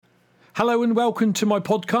Hello and welcome to my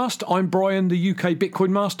podcast. I'm Brian, the UK Bitcoin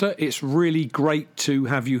Master. It's really great to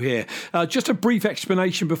have you here. Just a brief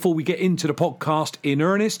explanation before we get into the podcast in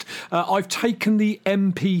earnest. I've taken the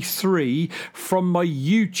MP3 from my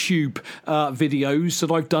YouTube videos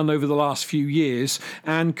that I've done over the last few years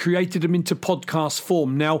and created them into podcast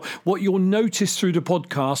form. Now, what you'll notice through the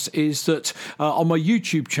podcast is that on my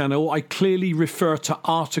YouTube channel, I clearly refer to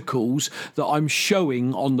articles that I'm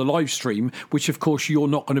showing on the live stream, which of course you're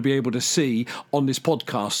not going to be able to see on this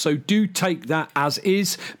podcast. So do take that as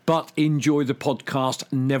is, but enjoy the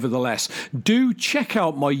podcast nevertheless. Do check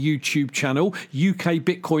out my YouTube channel,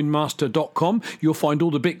 ukbitcoinmaster.com. You'll find all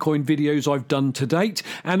the Bitcoin videos I've done to date,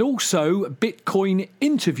 and also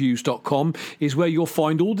bitcoininterviews.com is where you'll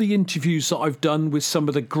find all the interviews that I've done with some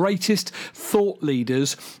of the greatest thought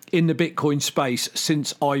leaders in the Bitcoin space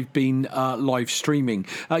since I've been live streaming.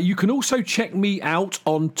 You can also check me out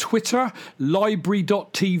on Twitter,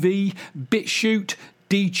 library.tv, BitChute,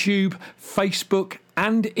 DTube, Facebook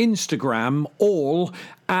and Instagram, all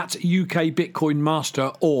at UK Bitcoin Master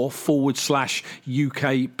or / UK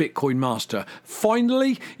Bitcoin Master.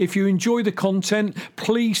 Finally, if you enjoy the content,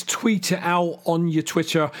 please tweet it out on your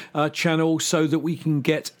Twitter channel so that we can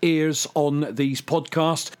get ears on these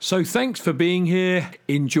podcasts. So thanks for being here.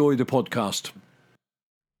 Enjoy the podcast.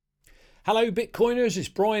 Hello Bitcoiners, it's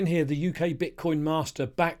Brian here, the UK Bitcoin Master,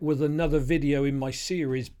 back with another video in my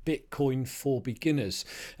series Bitcoin for Beginners.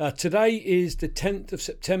 Today is the 10th of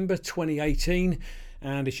September 2018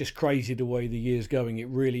 and it's just crazy the way the year's going, it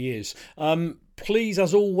really is. Please,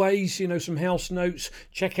 as always, some house notes,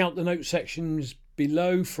 check out the note sections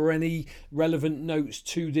below for any relevant notes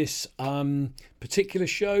to this particular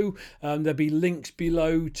show. There'll be links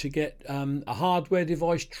below to get a hardware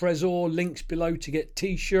device, Trezor, links below to get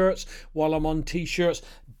t-shirts. While I'm on t-shirts,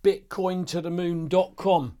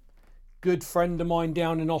 bitcointothemoon.com. Good friend of mine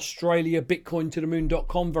down in Australia,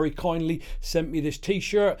 bitcointothemoon.com, very kindly sent me this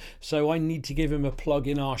t-shirt, so I need to give him a plug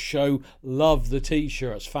in our show. Love the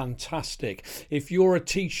t-shirts, fantastic. If you're a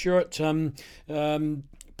t-shirt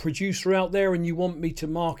producer out there and you want me to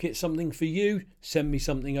market something for you, send me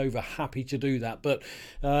something over, happy to do that. But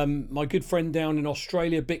my good friend down in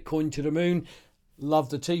Australia, Bitcoin to the Moon,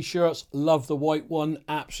 love the t-shirts, love the white one,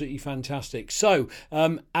 absolutely fantastic. So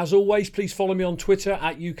as always, please follow me on Twitter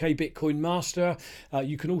at UK Bitcoin Master.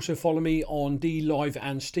 You can also follow me on DLive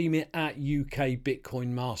and Steam it at UK Bitcoin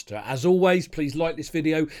Master. As always, please like this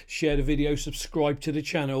video, share the video, subscribe to the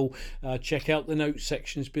channel, check out the notes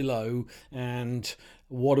sections below. And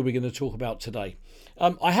what are we going to talk about today?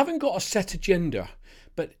 I haven't got a set agenda,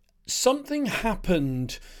 but something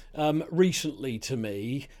happened recently to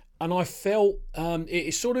me, and I felt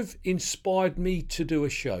it sort of inspired me to do a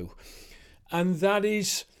show. And that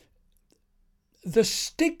is the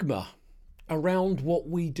stigma around what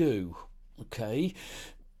we do. Okay.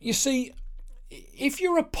 You see, if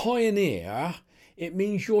you're a pioneer, it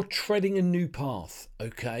means you're treading a new path,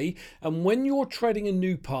 okay? And when you're treading a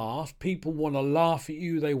new path, people want to laugh at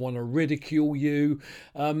you, they want to ridicule you.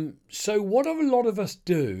 So what a lot of us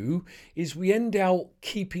do is we end out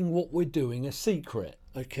keeping what we're doing a secret,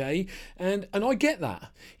 okay? And I get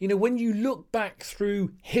that. When you look back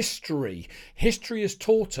through history has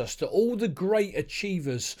taught us that all the great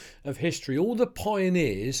achievers of history, all the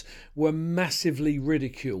pioneers, were massively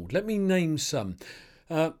ridiculed. Let me name some.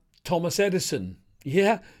 Thomas Edison.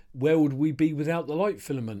 Yeah, where would we be without the light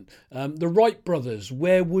filament? The Wright brothers,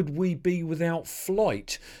 where would we be without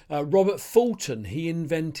flight? Robert Fulton, he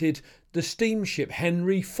invented the steamship.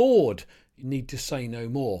 Henry Ford, you need to say no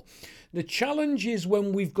more. The challenge is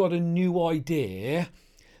when we've got a new idea,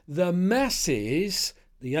 the masses,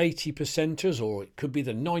 the 80%ers, or it could be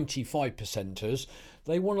the 95%ers,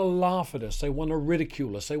 they want to laugh at us, they want to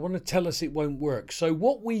ridicule us, they want to tell us it won't work. So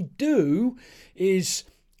what we do is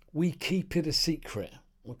we keep it a secret,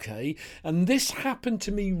 okay? And this happened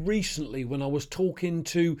to me recently when I was talking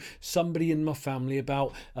to somebody in my family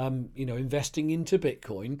about, investing into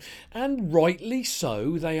Bitcoin. And rightly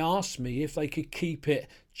so, they asked me if they could keep it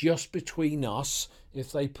just between us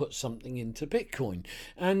if they put something into Bitcoin.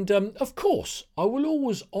 And of course, I will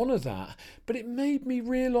always honour that. But it made me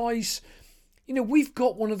realise, we've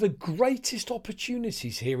got one of the greatest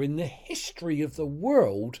opportunities here in the history of the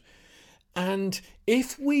world. And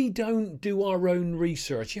if we don't do our own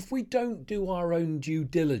research, if we don't do our own due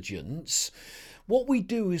diligence, what we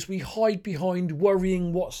do is we hide behind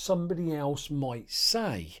worrying what somebody else might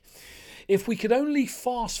say. If we could only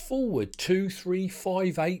fast forward 2, 3,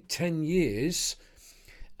 5, 8, 10 years,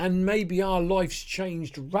 and maybe our life's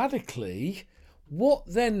changed radically, what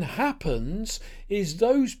then happens is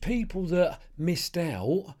those people that missed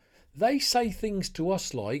out, they say things to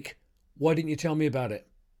us like, Why didn't you tell me about it?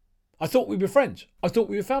 I thought we were friends. I thought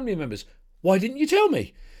we were family members. Why didn't you tell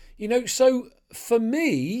me? So for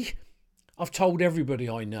me, I've told everybody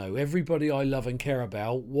I know, everybody I love and care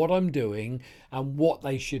about, what I'm doing and what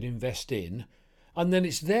they should invest in. And then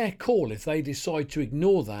it's their call. If they decide to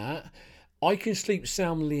ignore that, I can sleep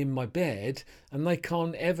soundly in my bed and they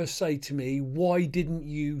can't ever say to me, why didn't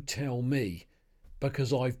you tell me?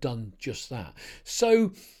 Because I've done just that.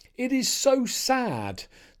 So it is so sad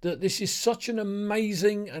that this is such an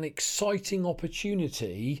amazing and exciting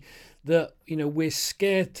opportunity that, we're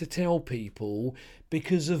scared to tell people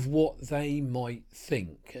because of what they might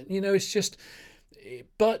think. It's just,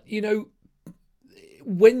 but,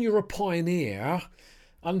 when you're a pioneer,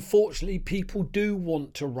 unfortunately, people do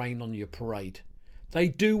want to rain on your parade. They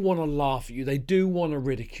do want to laugh at you. They do want to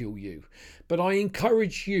ridicule you. But I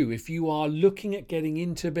encourage you, if you are looking at getting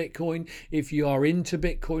into Bitcoin, if you are into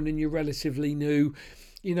Bitcoin and you're relatively new,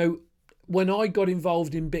 when I got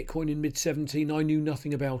involved in Bitcoin in mid-17, I knew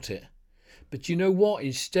nothing about it. But you know what?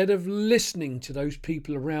 Instead of listening to those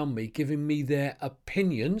people around me, giving me their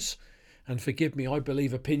opinions, and forgive me, I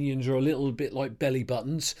believe opinions are a little bit like belly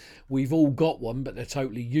buttons. We've all got one, but they're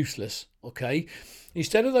totally useless. Okay.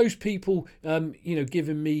 Instead of those people,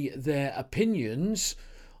 giving me their opinions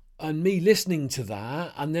and me listening to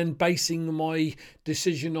that and then basing my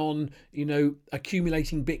decision on,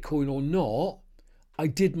 accumulating Bitcoin or not, I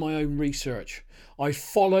did my own research. I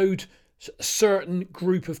followed a certain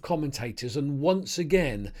group of commentators, and once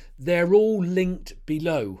again, they're all linked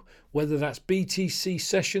below. Whether that's BTC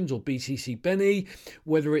Sessions or BTC Benny,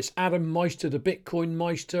 whether it's Adam Meister, the Bitcoin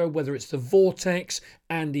Meister, whether it's the Vortex,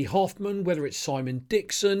 Andy Hoffman, whether it's Simon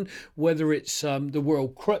Dixon, whether it's the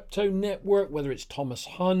World Crypto Network, whether it's Thomas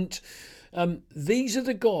Hunt. These are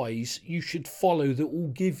the guys you should follow that will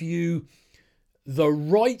give you the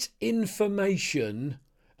right information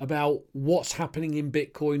about what's happening in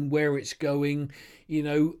Bitcoin, where it's going.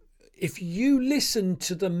 If you listen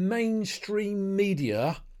to the mainstream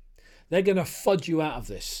media, they're going to fudge you out of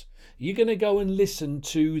this. You're going to go and listen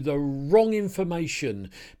to the wrong information,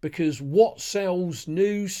 because what sells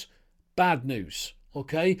news? Bad news.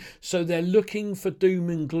 Okay, so they're looking for doom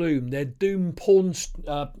and gloom. They're doom porn,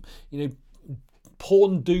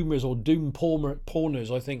 porn doomers or doom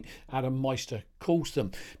porners, I think Adam Meister calls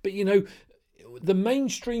them. But the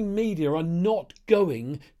mainstream media are not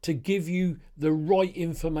going to give you the right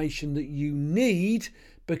information that you need,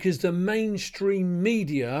 because the mainstream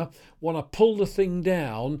media want to pull the thing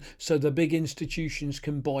down so the big institutions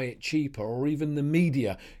can buy it cheaper, or even the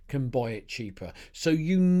media can buy it cheaper. So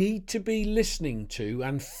you need to be listening to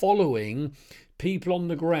and following people on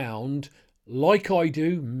the ground like I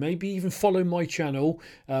do. Maybe even follow my channel.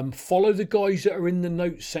 Follow the guys that are in the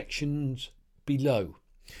notes sections below.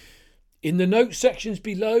 In the notes sections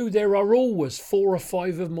below, there are always 4 or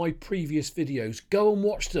 5 of my previous videos. Go and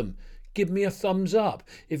watch them. Give me a thumbs up.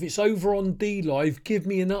 If it's over on DLive, give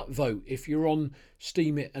me an upvote. If you're on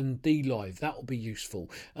Steemit and DLive, that will be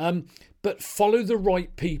useful. But follow the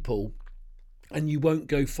right people and you won't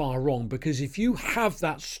go far wrong, because if you have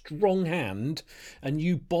that strong hand and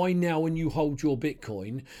you buy now and you hold your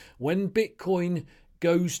Bitcoin, when Bitcoin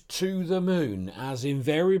goes to the moon, as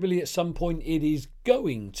invariably at some point it is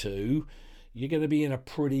going to, you're going to be in a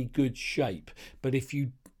pretty good shape. But if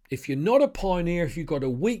you're not a pioneer, if you've got a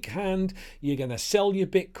weak hand, you're going to sell your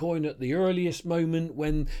Bitcoin at the earliest moment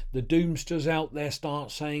when the doomsters out there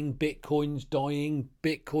start saying Bitcoin's dying,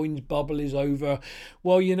 Bitcoin's bubble is over.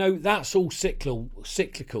 Well, that's all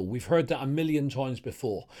cyclical. We've heard that a million times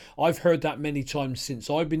before. I've heard that many times since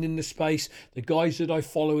I've been in the space. The guys that I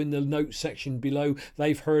follow in the notes section below,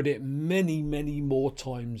 they've heard it many, many more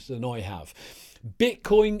times than I have.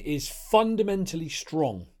 Bitcoin is fundamentally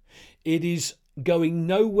strong. It is going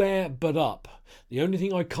nowhere but up. The only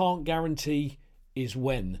thing I can't guarantee is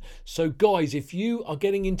when. So guys, if you are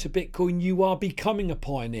getting into Bitcoin, you are becoming a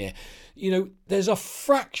pioneer. There's a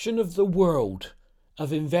fraction of the world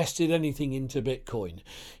have invested anything into Bitcoin.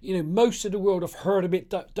 Most of the world have heard of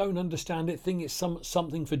it, don't understand it, think it's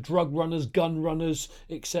something for drug runners, gun runners,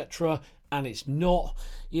 etc. And it's not,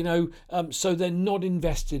 so they're not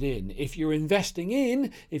invested in. If you're investing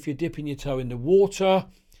in, if you're dipping your toe in the water,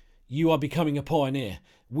 you are becoming a pioneer.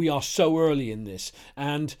 We are so early in this.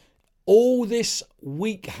 And all this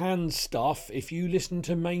weak hand stuff, if you listen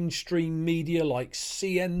to mainstream media like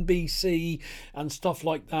CNBC and stuff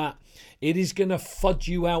like that, it is going to fudge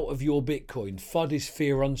you out of your Bitcoin. FUD is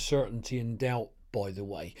fear, uncertainty and doubt, by the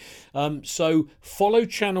way. So follow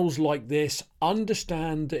channels like this.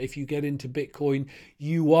 Understand that if you get into Bitcoin,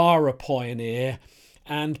 you are a pioneer.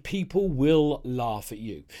 and people will laugh at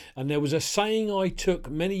you. And there was a saying I took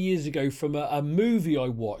many years ago from a movie I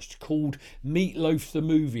watched called Meatloaf the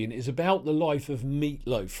Movie, and it's about the life of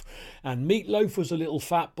Meatloaf. And Meatloaf was a little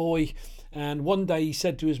fat boy, and one day he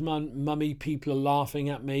said to his mummy, people are laughing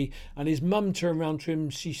at me. And his mum turned around to him,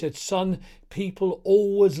 she said, son, people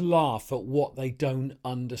always laugh at what they don't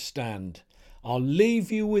understand. I'll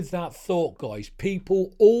leave you with that thought, guys.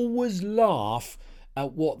 People always laugh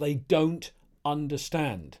at what they don't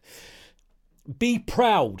understand. Be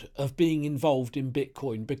proud of being involved in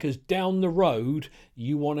Bitcoin, because down the road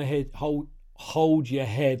you want to hold your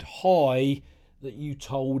head high that you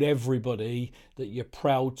told everybody that you're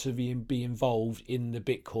proud to be involved in the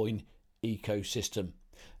Bitcoin ecosystem.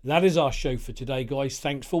 That is our show for today, guys.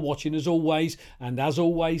 Thanks for watching as always. And as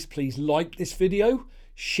always, please like this video,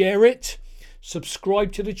 share it,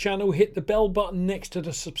 subscribe to the channel, hit the bell button next to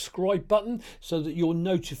the subscribe button so that you're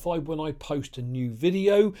notified when I post a new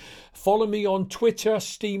video. Follow me on Twitter,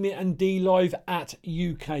 Steemit and DLive at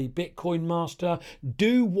UK Bitcoin Master.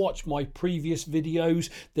 Do watch my previous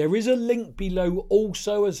videos. There is a link below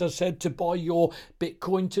also, as I said, to buy your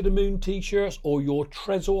Bitcoin to the Moon t-shirts or your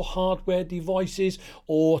Trezor hardware devices,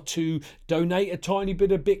 or to donate a tiny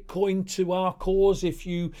bit of Bitcoin to our cause if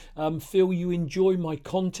you feel you enjoy my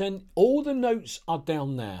content. All the notes are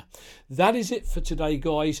down there. That is it for today,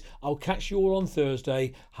 guys. I'll catch you all on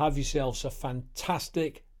Thursday. Have yourselves a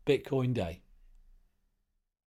fantastic Bitcoin day.